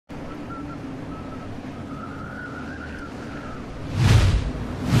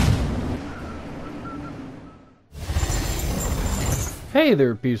Hey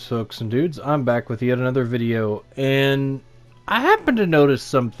there, peace folks and dudes. I'm back with yet another video, and I happen to notice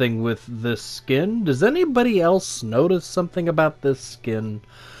something with this skin. Does anybody else notice something about this skin?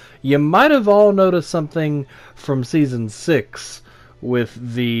 You might have all noticed something from Season 6 with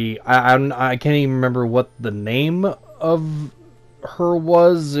the... I can't even remember what the name of her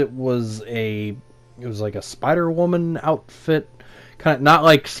was. It was like a Spider-Woman outfit. Kind of not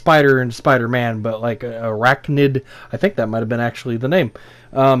like Spider and Spider-Man, but like Arachnid. I think that might have been actually the name.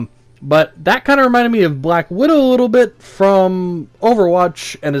 But that kind of reminded me of Black Widow a little bit from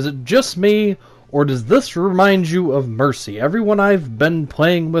Overwatch. And is it just me, or does this remind you of Mercy? Everyone I've been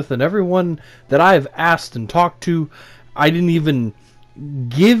playing with and everyone that I've asked and talked to, I didn't even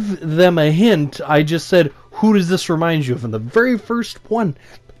give them a hint. I just said, who does this remind you of? And the very first one,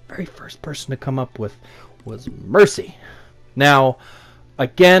 the very first person to come up with was Mercy. Now,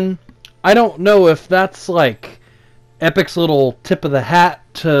 again, I don't know if that's like Epic's little tip of the hat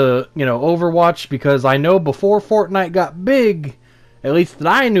to, Overwatch, because I know before Fortnite got big, at least that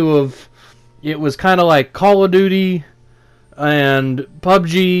I knew of, it was kind of like Call of Duty and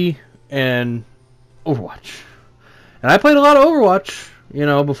PUBG and Overwatch. And I played a lot of Overwatch,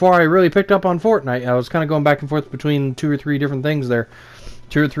 before I really picked up on Fortnite. I was kind of going back and forth between two or three different things there,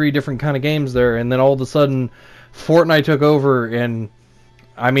 two or three different kind of games there, and then all of a sudden Fortnite took over, and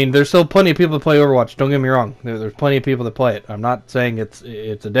I mean, there's still plenty of people that play Overwatch. Don't get me wrong. There's plenty of people that play it. I'm not saying it's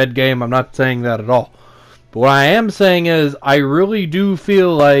a dead game. I'm not saying that at all. But what I am saying is, I really do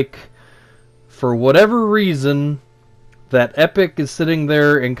feel like, for whatever reason, that Epic is sitting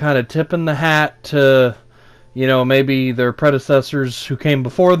there and kind of tipping the hat to, maybe their predecessors who came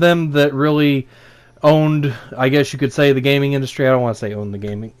before them that really owned, I guess you could say, the gaming industry. I don't want to say own the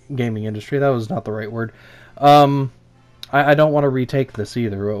gaming industry. That was not the right word. I don't want to retake this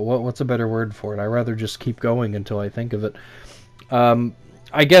either. What's a better word for it? I'd rather just keep going until I think of it.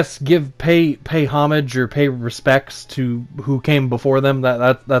 I guess pay homage or pay respects to who came before them.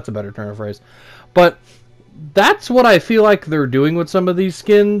 That's a better turn of phrase. But that's what I feel like they're doing with some of these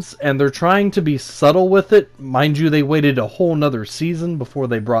skins, and they're trying to be subtle with it. Mind you, they waited a whole nother season before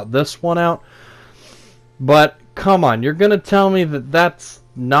they brought this one out. But come on, you're gonna tell me that that's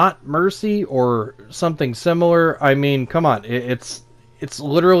not Mercy or something similar? I mean, come on, it's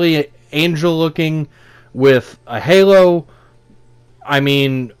literally angel looking with a halo. I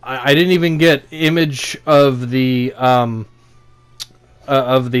mean, I didn't even get image of the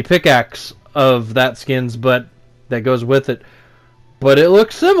pickaxe of that skins, but that goes with it. But it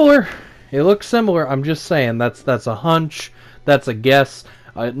looks similar. It looks similar. I'm just saying that's a hunch. That's a guess.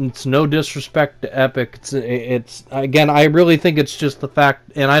 It's no disrespect to Epic. It's again, I really think it's just the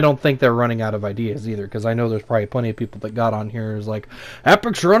fact, and I don't think they're running out of ideas either, because I know there's probably plenty of people that got on here is like,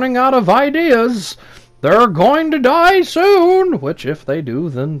 Epic's running out of ideas. They're going to die soon. Which, if they do,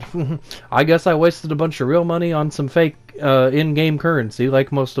 then I guess I wasted a bunch of real money on some fake in-game currency,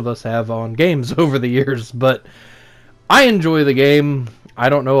 like most of us have on games over the years. But I enjoy the game. I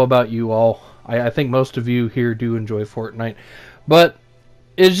don't know about you all. I think most of you here do enjoy Fortnite, but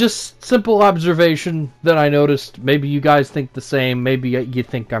it's just simple observation that I noticed. Maybe you guys think the same. Maybe you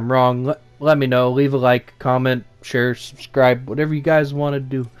think I'm wrong. Let me know. Leave a like, comment, share, subscribe. Whatever you guys want to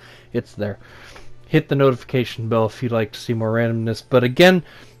do, it's there. Hit the notification bell if you'd like to see more randomness. But again,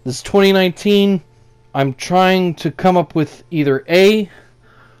 this is 2019. I'm trying to come up with either A,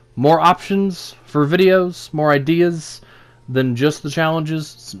 more options for videos, more ideas than just the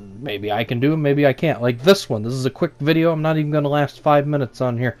challenges. Maybe I can do them, maybe I can't. Like this one. This is a quick video. I'm not even going to last 5 minutes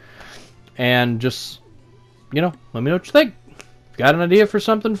on here. And just, let me know what you think. Got an idea for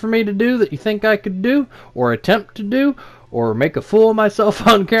something for me to do that you think I could do, or attempt to do, or make a fool of myself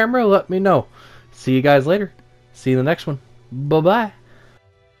on camera, let me know. See you guys later. See you in the next one. Bye-bye.